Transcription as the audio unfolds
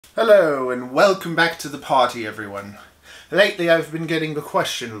Hello and welcome back to the party, everyone. Lately I've been getting the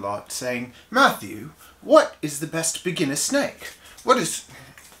question a lot saying, Matthew, what is the best beginner snake? What is...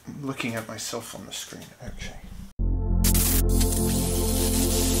 I'm looking at myself on the screen, actually.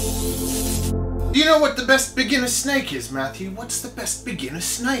 Do you know what the best beginner snake is, Matthew? What's the best beginner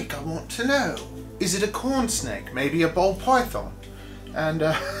snake? I want to know. Is it a corn snake? Maybe a ball python?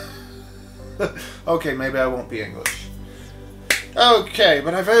 And, okay, maybe I won't be English. Okay,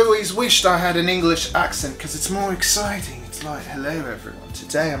 but I've always wished I had an English accent because it's more exciting. It's like, hello everyone,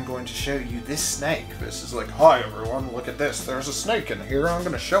 today I'm going to show you this snake. This is like, hi everyone, look at this. There's a snake in here, I'm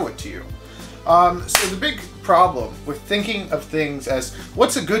going to show it to you. So the big problem with thinking of things as,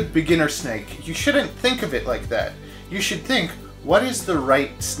 what's a good beginner snake? You shouldn't think of it like that. You should think, what is the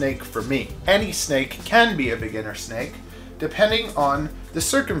right snake for me? Any snake can be a beginner snake, depending on the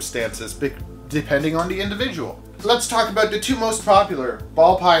circumstances, depending on the individual. Let's talk about the two most popular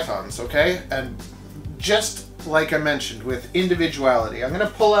ball pythons, okay? And just like I mentioned with individuality, I'm going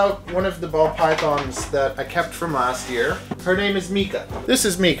to pull out one of the ball pythons that I kept from last year. Her name is Mika. This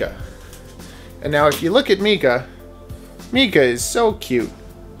is Mika. And now if you look at Mika, Mika is so cute.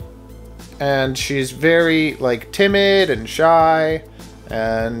 And she's very like timid and shy,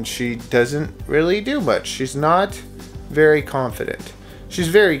 and she doesn't really do much. She's not very confident. She's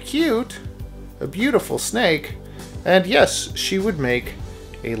very cute, a beautiful snake. And yes, she would make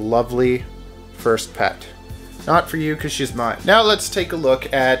a lovely first pet. Not for you, because she's mine. Now let's take a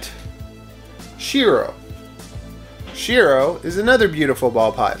look at Shiro. Shiro is another beautiful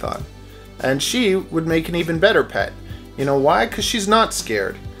ball python. And she would make an even better pet. You know why? Because she's not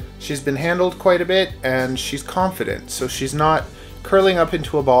scared. She's been handled quite a bit, and she's confident. So she's not curling up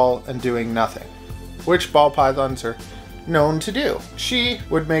into a ball and doing nothing. Which ball pythons are known to do. She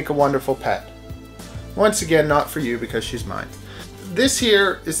would make a wonderful pet. Once again, not for you because she's mine. This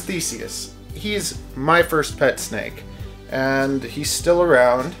here is Theseus. He's my first pet snake, and he's still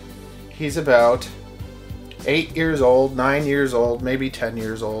around. He's about 8 years old, 9 years old, maybe 10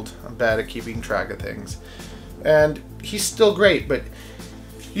 years old. I'm bad at keeping track of things. And he's still great, but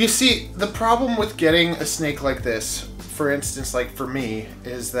you see, the problem with getting a snake like this, for instance, like for me,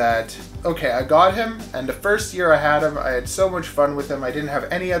 is that, okay, I got him, and the first year I had him, I had so much fun with him. I didn't have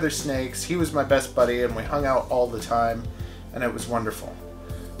any other snakes. He was my best buddy, and we hung out all the time, and it was wonderful.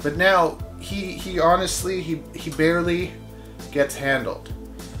 But now, he honestly, he barely gets handled.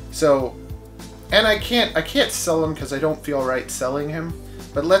 So, and I can't sell him because I don't feel right selling him.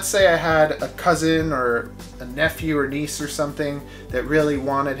 But let's say I had a cousin or a nephew or niece or something that really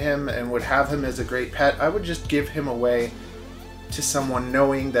wanted him and would have him as a great pet, I would just give him away to someone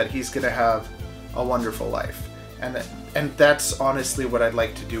knowing that he's going to have a wonderful life. And that's honestly what I'd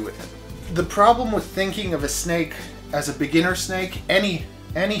like to do with him. The problem with thinking of a snake as a beginner snake, any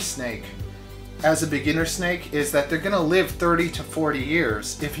snake as a beginner snake, is that they're going to live 30 to 40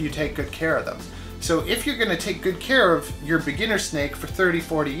 years if you take good care of them. So if you're going to take good care of your beginner snake for 30,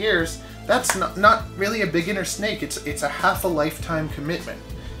 40 years, that's not really a beginner snake. It's a half a lifetime commitment.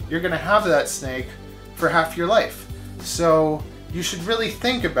 You're going to have that snake for half your life. So you should really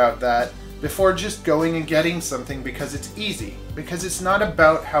think about that before just going and getting something because it's easy. Because it's not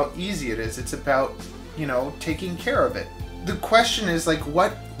about how easy it is. It's about, you know, taking care of it. The question is like,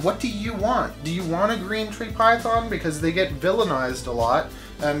 what do you want? Do you want a green tree python? Because they get villainized a lot.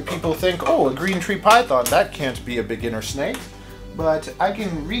 And people think, oh, a green tree python, that can't be a beginner snake. But I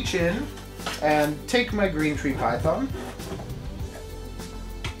can reach in and take my green tree python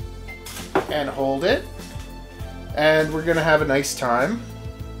and hold it. And we're gonna have a nice time.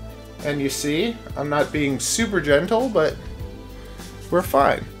 And you see, I'm not being super gentle, but we're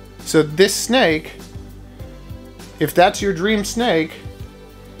fine. So this snake, if that's your dream snake,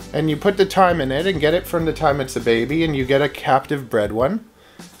 and you put the time in it and get it from the time it's a baby and you get a captive bred one,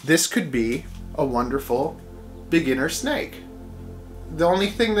 this could be a wonderful beginner snake. The only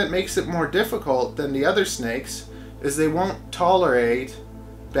thing that makes it more difficult than the other snakes is they won't tolerate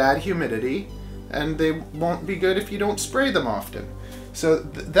bad humidity, and they won't be good if you don't spray them often. So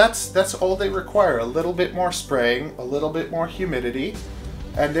that's all they require, a little bit more spraying, a little bit more humidity,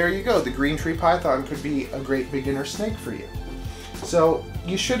 and there you go. The green tree python could be a great beginner snake for you. So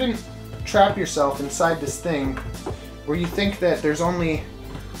you shouldn't trap yourself inside this thing where you think that there's only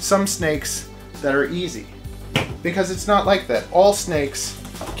some snakes that are easy, because it's not like that. All snakes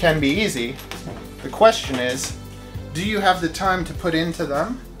can be easy. The question is, do you have the time to put into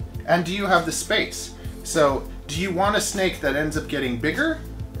them, and do you have the space? So do you want a snake that ends up getting bigger,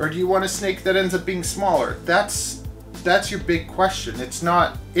 or do you want a snake that ends up being smaller? That's your big question. It's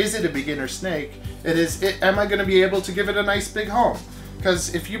not, is it a beginner snake? It is, am I going to be able to give it a nice big home?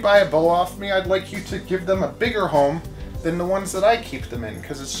 Because if you buy a boa off me, I'd like you to give them a bigger home than the ones that I keep them in.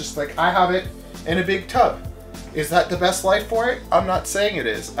 Because it's just like, I have it in a big tub. Is that the best life for it? I'm not saying it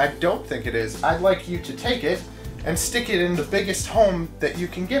is. I don't think it is. I'd like you to take it and stick it in the biggest home that you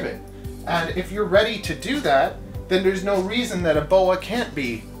can give it. And if you're ready to do that, then there's no reason that a boa can't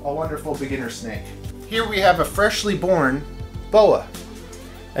be a wonderful beginner snake. Here we have a freshly born boa.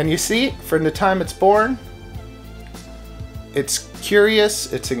 And you see, from the time it's born, it's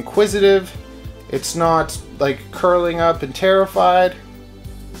curious, it's inquisitive, it's not like curling up and terrified.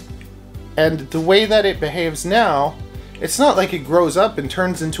 And the way that it behaves now, it's not like it grows up and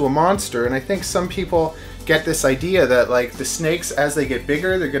turns into a monster. And I think some people get this idea that like the snakes, as they get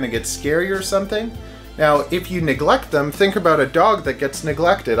bigger, they're gonna get scary or something. Now, if you neglect them, think about a dog that gets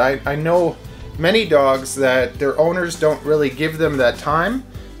neglected. I know many dogs that their owners don't really give them that time,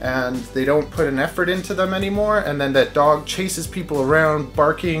 and they don't put an effort into them anymore, and then that dog chases people around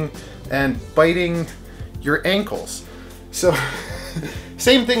barking and biting your ankles. So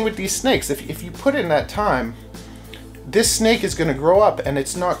same thing with these snakes. If you put in that time, this snake is going to grow up and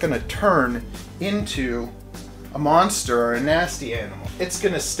it's not going to turn into a monster or a nasty animal. It's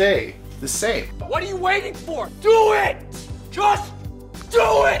going to stay the same. What are you waiting for? Do it! Just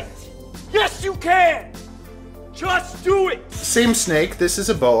do it! Yes, you can! Just do it! Same snake. This is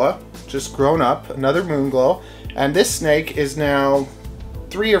a boa, just grown up, another moonglow. And this snake is now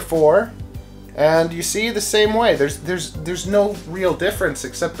 3 or 4. And you see the same way. There's no real difference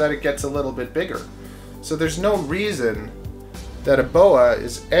except that it gets a little bit bigger. So there's no reason that a boa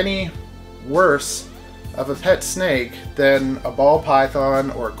is any worse of a pet snake than a ball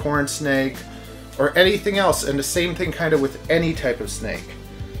python or a corn snake or anything else. And the same thing kind of with any type of snake.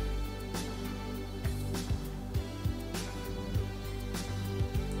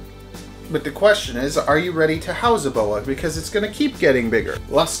 But the question is, are you ready to house a boa? Because it's going to keep getting bigger.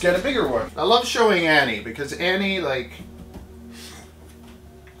 Let's get a bigger one. I love showing Annie because Annie's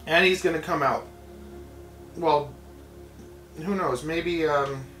going to come out. Well, who knows? Maybe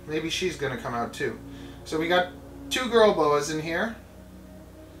she's going to come out too. So we got 2 girl boas in here.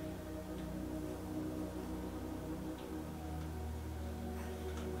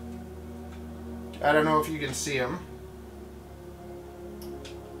 I don't know if you can see them.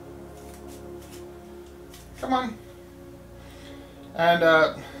 Come on. And,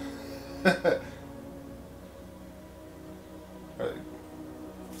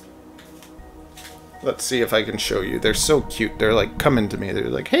 let's see if I can show you. They're so cute. They're like coming to me. They're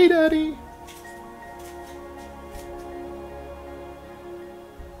like, hey, Daddy.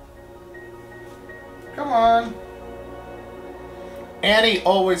 Come on. Annie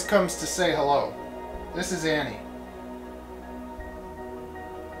always comes to say hello. This is Annie.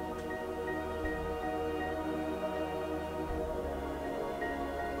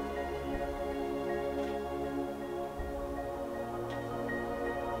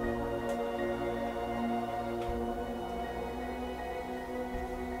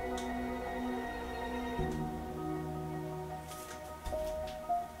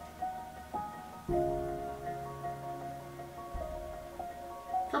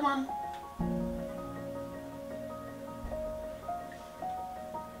 Come on.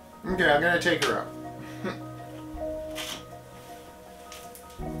 Okay, I'm gonna take her out.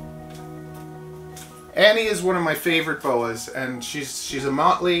 Annie is one of my favorite boas, and she's a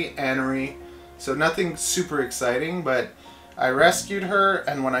motley anery, so nothing super exciting, but I rescued her,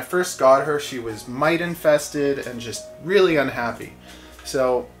 and when I first got her, she was mite infested and just really unhappy.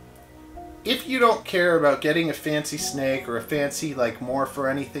 So if you don't care about getting a fancy snake or a fancy morph or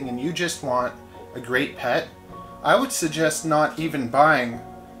anything, and you just want a great pet, I would suggest not even buying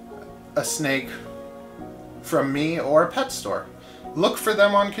a snake from me or a pet store. Look for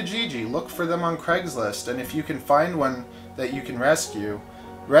them on Kijiji, look for them on Craigslist, and if you can find one that you can rescue,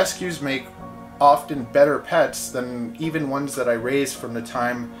 rescues make often better pets than even ones that I raise from the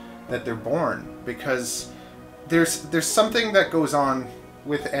time that they're born, because there's something that goes on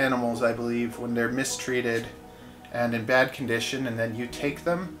with animals, I believe, when they're mistreated and in bad condition, and then you take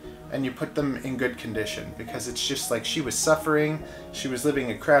them and you put them in good condition, because it's just like she was suffering, she was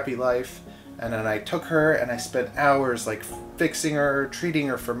living a crappy life, and then I took her and I spent hours fixing her, treating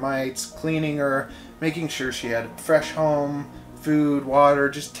her for mites, cleaning her, making sure she had a fresh home, food, water,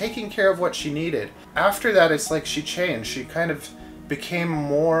 just taking care of what she needed. After that, it's like she changed. She kind of became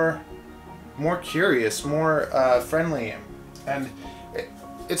more curious, more friendly, and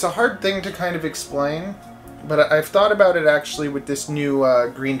it's a hard thing to kind of explain, but I've thought about it actually with this new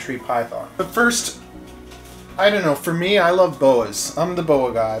green tree python. But first, I don't know, for me, I love boas. I'm the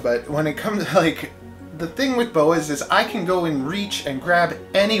boa guy, but when it comes to the thing with boas is I can go and reach and grab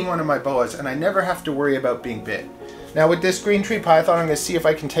any one of my boas and I never have to worry about being bit. Now with this green tree python, I'm going to see if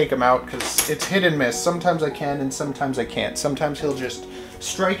I can take him out because it's hit and miss. Sometimes I can and sometimes I can't. Sometimes he'll just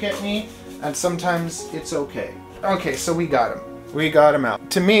strike at me and sometimes it's okay. Okay, so we got him. We got him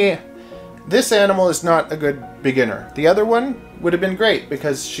out. To me, this animal is not a good beginner. The other one would have been great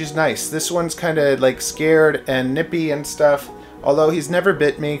because she's nice. This one's kind of like scared and nippy and stuff. Although he's never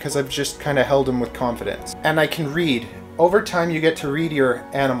bit me because I've just kind of held him with confidence. And I can read. Over time you get to read your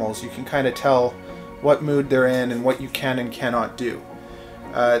animals. You can kind of tell what mood they're in and what you can and cannot do.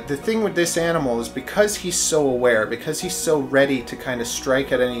 The thing with this animal is because he's so aware, because he's so ready to kind of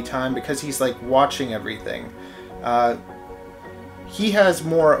strike at any time, because he's like watching everything, he has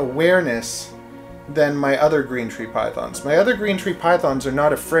more awareness than my other green tree pythons. My other green tree pythons are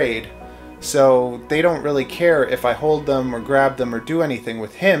not afraid, so they don't really care if I hold them or grab them or do anything.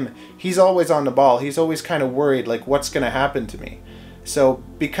 With him, he's always on the ball. He's always kind of worried, like, what's going to happen to me? So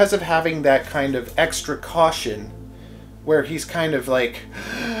because of having that kind of extra caution, where he's kind of like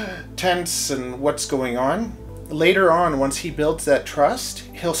tense and what's going on, later on, once he builds that trust,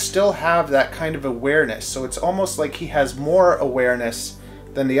 he'll still have that kind of awareness. So it's almost like he has more awareness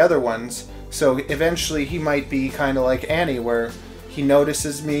than the other ones. So eventually he might be kind of like Annie, where he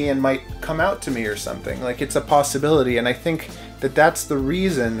notices me and might come out to me or something. Like, it's a possibility. And I think that that's the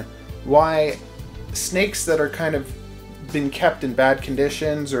reason why snakes that are kind of been kept in bad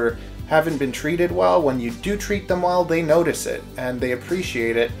conditions or haven't been treated well, when you do treat them well, they notice it and they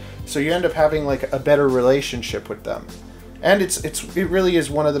appreciate it. So you end up having like a better relationship with them. And it really is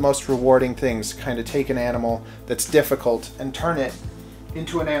one of the most rewarding things, kind of take an animal that's difficult and turn it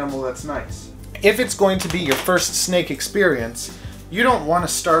into an animal that's nice. If it's going to be your first snake experience, you don't want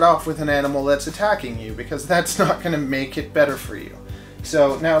to start off with an animal that's attacking you, because that's not going to make it better for you.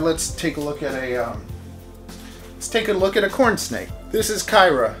 So now let's take a look at a corn snake. This is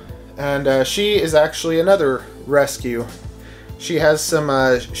Kyra, and she is actually another rescue. She has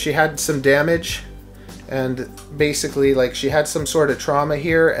some she had some damage, and basically like she had some sort of trauma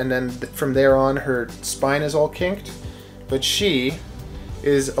here, and then from there on her spine is all kinked. But she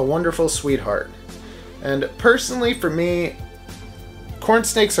is a wonderful sweetheart. And personally for me, corn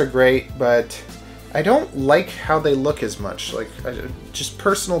snakes are great, but I don't like how they look as much. Like, just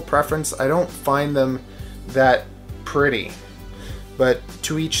personal preference, I don't find them that pretty. But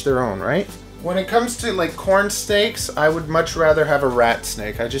to each their own, right? When it comes to like corn snakes, I would much rather have a rat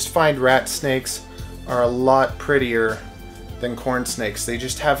snake. I just find rat snakes are a lot prettier than corn snakes. They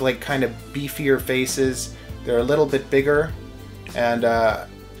just have like kind of beefier faces. They're a little bit bigger. And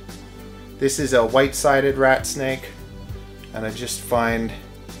this is a white-sided rat snake. And I just find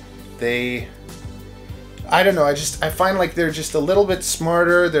I don't know, I find like they're just a little bit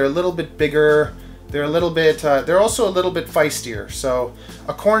smarter, they're a little bit bigger, they're a little bit, they're also a little bit feistier. So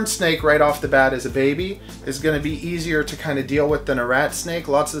a corn snake right off the bat as a baby is going to be easier to kind of deal with than a rat snake.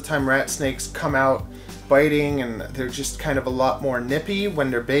 Lots of the time rat snakes come out biting and they're just kind of a lot more nippy when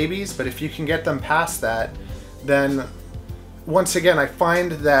they're babies. But if you can get them past that, then once again, I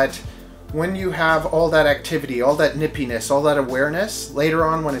find that when you have all that activity, all that nippiness, all that awareness, later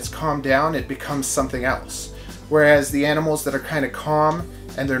on when it's calmed down, it becomes something else. Whereas the animals that are kind of calm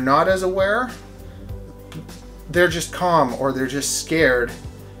and they're not as aware, they're just calm or they're just scared,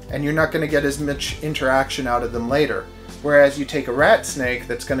 and you're not going to get as much interaction out of them later. Whereas you take a rat snake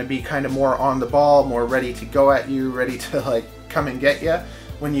that's going to be kind of more on the ball, more ready to go at you, ready to like come and get you.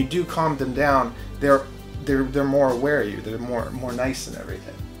 When you do calm them down, they're more aware of you. They're more nice and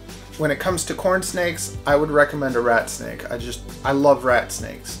everything. When it comes to corn snakes, I would recommend a rat snake. I love rat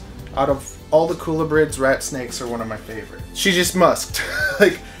snakes. Out of all the colubrids, rat snakes are one of my favorites. She just musked.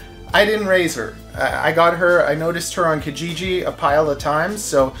 Like, I didn't raise her. I got her, I noticed her on Kijiji a pile of times,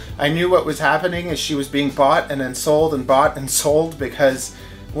 so I knew what was happening as she was being bought and then sold and bought and sold, because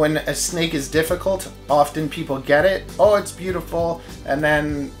when a snake is difficult, often people get it, oh, it's beautiful, and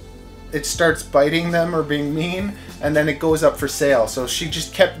then it starts biting them or being mean, and then it goes up for sale. So she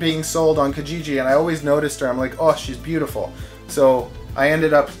just kept being sold on Kijiji, and I always noticed her. I'm like, oh, she's beautiful. So I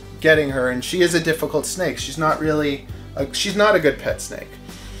ended up getting her, and she is a difficult snake. She's not really, she's not a good pet snake.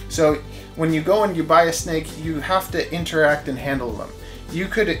 So when you go and you buy a snake, you have to interact and handle them. You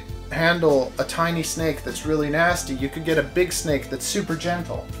could handle a tiny snake that's really nasty. You could get a big snake that's super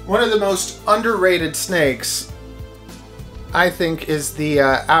gentle. One of the most underrated snakes, I think, is the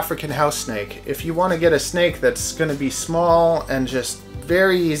African house snake. If you want to get a snake that's going to be small and just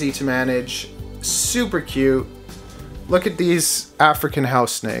very easy to manage, super cute, look at these African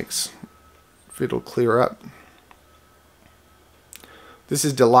house snakes. If it'll clear up. This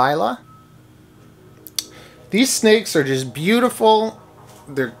is Delilah. These snakes are just beautiful.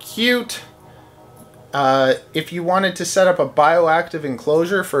 They're cute. If you wanted to set up a bioactive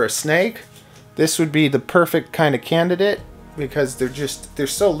enclosure for a snake, this would be the perfect kind of candidate, because they're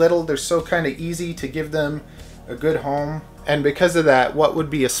so little, they're so kind of easy to give them a good home. And because of that, what would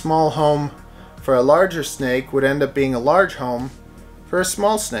be a small home for a larger snake would end up being a large home for a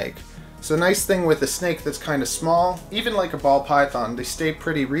small snake. So the nice thing with a snake that's kind of small, even like a ball python, they stay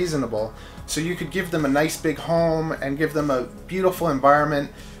pretty reasonable. So you could give them a nice big home and give them a beautiful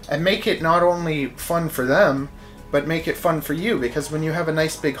environment and make it not only fun for them, but make it fun for you, because when you have a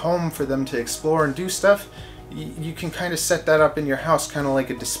nice big home for them to explore and do stuff, you can kind of set that up in your house, kind of like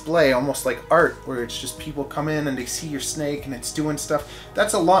a display, almost like art, where it's just people come in and they see your snake and it's doing stuff.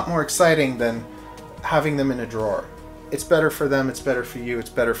 That's a lot more exciting than having them in a drawer. It's better for them, it's better for you, it's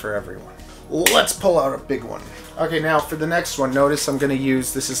better for everyone. Let's pull out a big one. Okay, now for the next one, notice I'm going to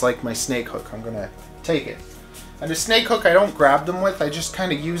use, this is like my snake hook. I'm going to take it. And a snake hook I don't grab them with, I just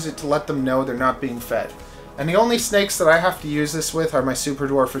kind of use it to let them know they're not being fed. And the only snakes that I have to use this with are my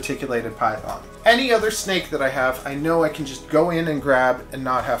Superdwarf Reticulated Python. Any other snake that I have, I know I can just go in and grab and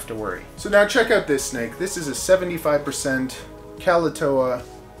not have to worry. So now check out this snake. This is a 75% Calitoa.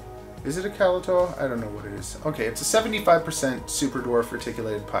 Is it a Calitoa? I don't know what it is. Okay, it's a 75% Superdwarf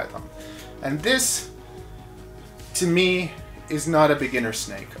Reticulated Python. And this, to me, is not a beginner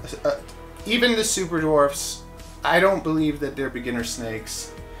snake. Even the Superdwarfs, I don't believe that they're beginner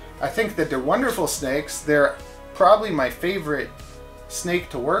snakes. I think that they're wonderful snakes. They're probably my favorite snake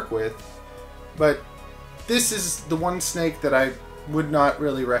to work with, but this is the one snake that I would not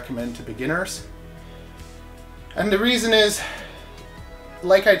really recommend to beginners. And the reason is,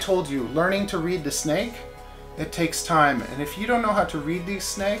 like I told you, learning to read the snake, it takes time. And if you don't know how to read these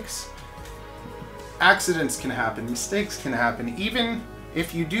snakes, accidents can happen, mistakes can happen. Even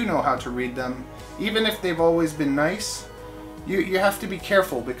if you do know how to read them, even if they've always been nice, you have to be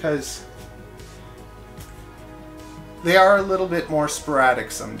careful, because they are a little bit more sporadic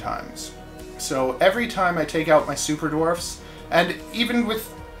sometimes. So every time I take out my Superdwarfs, and even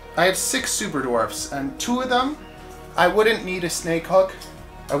with, I have 6 Superdwarfs, and 2 of them, I wouldn't need a snake hook.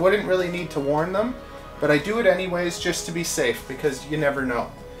 I wouldn't really need to warn them, but I do it anyways just to be safe, because you never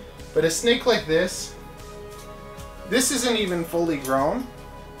know. But a snake like this isn't even fully grown,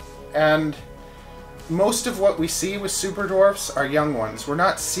 and most of what we see with Superdwarfs are young ones. We're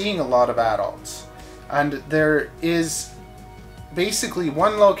not seeing a lot of adults. And there is basically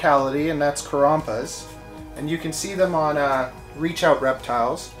one locality, and that's Carrampas, and you can see them on Reach Out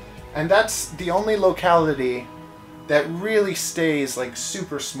Reptiles, and that's the only locality that really stays like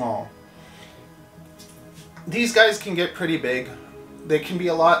super small. These guys can get pretty big. They can be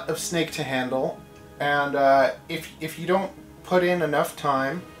a lot of snake to handle, and if you don't put in enough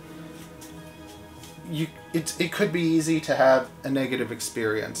time, it could be easy to have a negative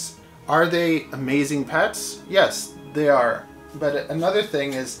experience. Are they amazing pets? Yes, they are. But another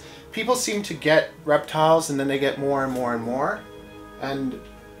thing is, people seem to get reptiles and then they get more and more and more. And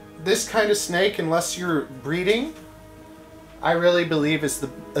this kind of snake, unless you're breeding, I really believe is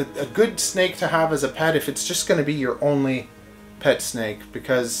a good snake to have as a pet if it's just going to be your only pet snake,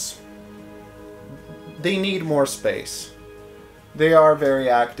 because they need more space. They are very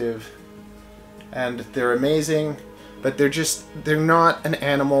active and they're amazing, but they're not an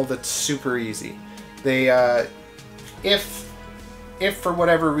animal that's super easy. They if for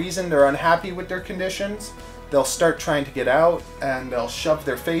whatever reason they're unhappy with their conditions, they'll start trying to get out and they'll shove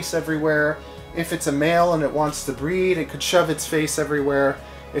their face everywhere. If it's a male and it wants to breed, it could shove its face everywhere.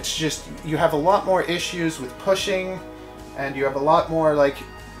 It's just, you have a lot more issues with pushing, and you have a lot more, like,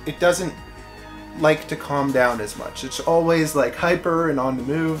 it doesn't like to calm down as much. It's always like hyper and on the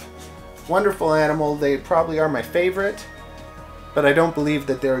move. Wonderful animal. They probably are my favorite, but I don't believe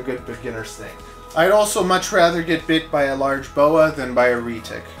that they're a good beginner snake. I'd also much rather get bit by a large boa than by a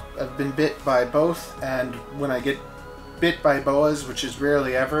retic. I've been bit by both, and when I get bit by boas, which is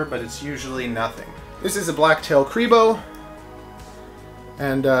rarely ever, but it's usually nothing. This is a black-tailed crebo,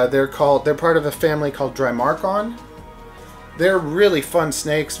 and they're part of a family called Drymarchon. They're really fun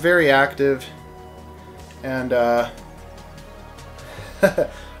snakes, very active, and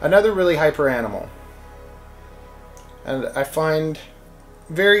another really hyper animal. And I find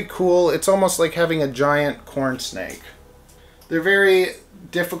very cool. It's almost like having a giant corn snake. They're very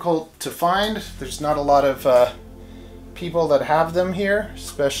difficult to find. There's not a lot of people that have them here,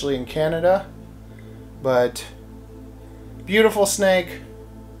 especially in Canada. But beautiful snake.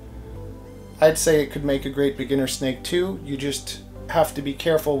 I'd say it could make a great beginner snake too. You just have to be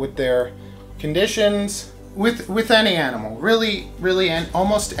careful with their conditions. With any animal, really,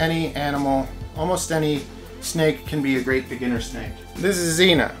 almost any animal, almost any snake can be a great beginner snake. This is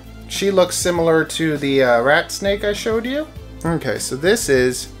Xena. She looks similar to the rat snake I showed you. Okay, so this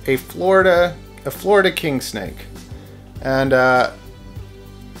is a Florida king snake. And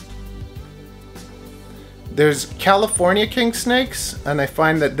there's California king snakes, and I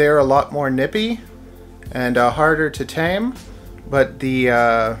find that they're a lot more nippy and harder to tame. But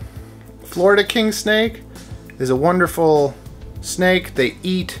the Florida king snake is a wonderful snake. They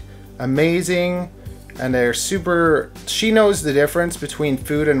eat amazing, and they're super... She knows the difference between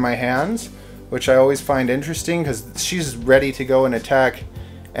food and my hands, which I always find interesting because she's ready to go and attack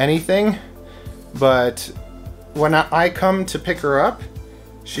anything. But when I come to pick her up,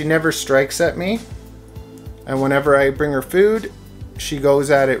 she never strikes at me. And whenever I bring her food, she goes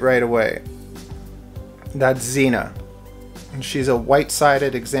at it right away. That's Xena. And she's a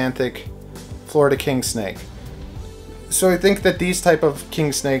white-sided axanthic Florida king snake. So I think that these type of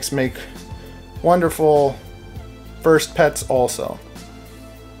king snakes make wonderful first pets also.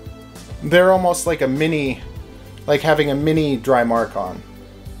 They're almost like a mini, like having a mini Drymarchon,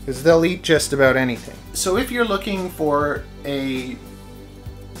 because they'll eat just about anything. So if you're looking for a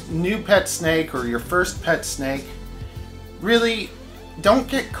new pet snake or your first pet snake, really don't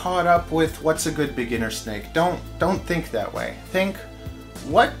get caught up with what's a good beginner snake. Don't think that way. Think,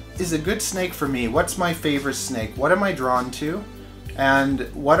 what is a good snake for me? What's my favorite snake? What am I drawn to? And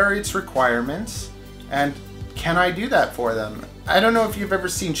what are its requirements? And can I do that for them? I don't know if you've ever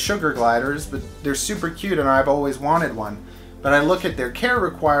seen sugar gliders, but they're super cute and I've always wanted one. But I look at their care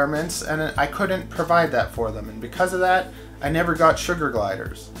requirements and I couldn't provide that for them. And because of that, I never got sugar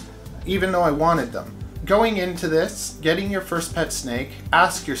gliders, even though I wanted them. Going into this, getting your first pet snake,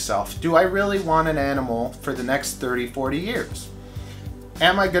 ask yourself, do I really want an animal for the next 30, 40 years?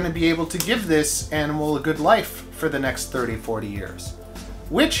 Am I going to be able to give this animal a good life for the next 30, 40 years?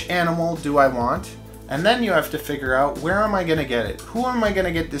 Which animal do I want? And then you have to figure out, where am I going to get it? Who am I going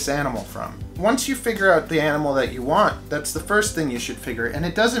to get this animal from? Once you figure out the animal that you want, that's the first thing you should figure. And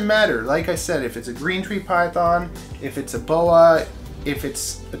it doesn't matter, like I said, if it's a green tree python, if it's a boa, if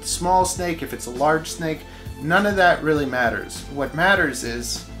it's a small snake, if it's a large snake, none of that really matters. What matters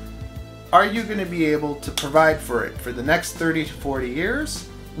is, are you going to be able to provide for it for the next 30 to 40 years?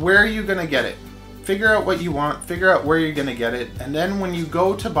 Where are you going to get it? Figure out what you want, figure out where you're going to get it, and then when you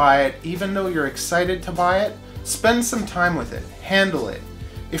go to buy it, even though you're excited to buy it, spend some time with it, handle it.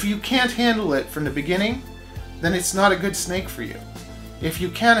 If you can't handle it from the beginning, then it's not a good snake for you. If you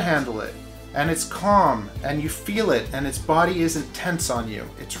can handle it, and it's calm, and you feel it, and its body isn't tense on you,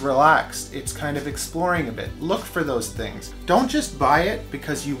 it's relaxed, it's kind of exploring a bit, look for those things. Don't just buy it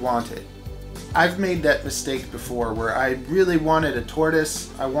because you want it. I've made that mistake before where I really wanted a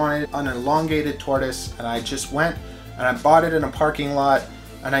tortoise. I wanted an elongated tortoise, and I just went and I bought it in a parking lot,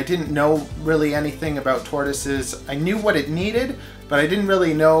 and I didn't know really anything about tortoises. I knew what it needed, but I didn't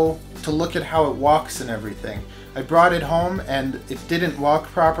really know to look at how it walks and everything. I brought it home and it didn't walk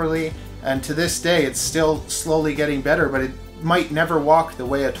properly, and to this day it's still slowly getting better, but it might never walk the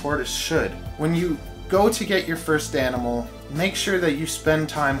way a tortoise should. When you go to get your first animal, make sure that you spend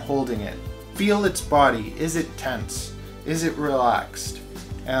time holding it. Feel its body. Is it tense? Is it relaxed?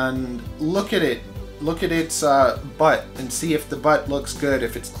 And look at it. Look at its butt and see if the butt looks good,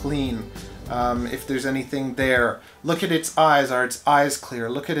 if it's clean, if there's anything there. Look at its eyes. Are its eyes clear?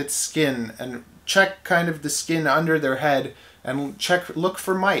 Look at its skin and check kind of the skin under their head and look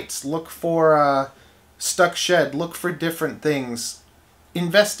for mites. Look for stuck shed. Look for different things.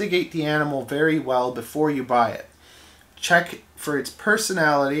 Investigate the animal very well before you buy it. Check for its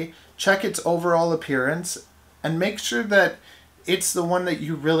personality. Check its overall appearance, and make sure that it's the one that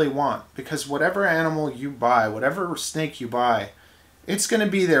you really want, because whatever animal you buy, whatever snake you buy, it's going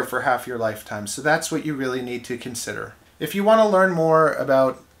to be there for half your lifetime, so that's what you really need to consider. If you want to learn more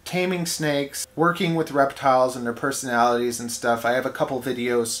about taming snakes, working with reptiles and their personalities and stuff, I have a couple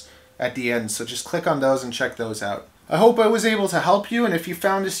videos at the end, so just click on those and check those out. I hope I was able to help you, and if you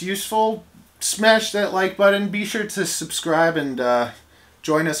found this useful, smash that like button, be sure to subscribe and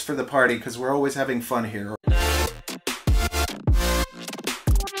join us for the party, because we're always having fun here.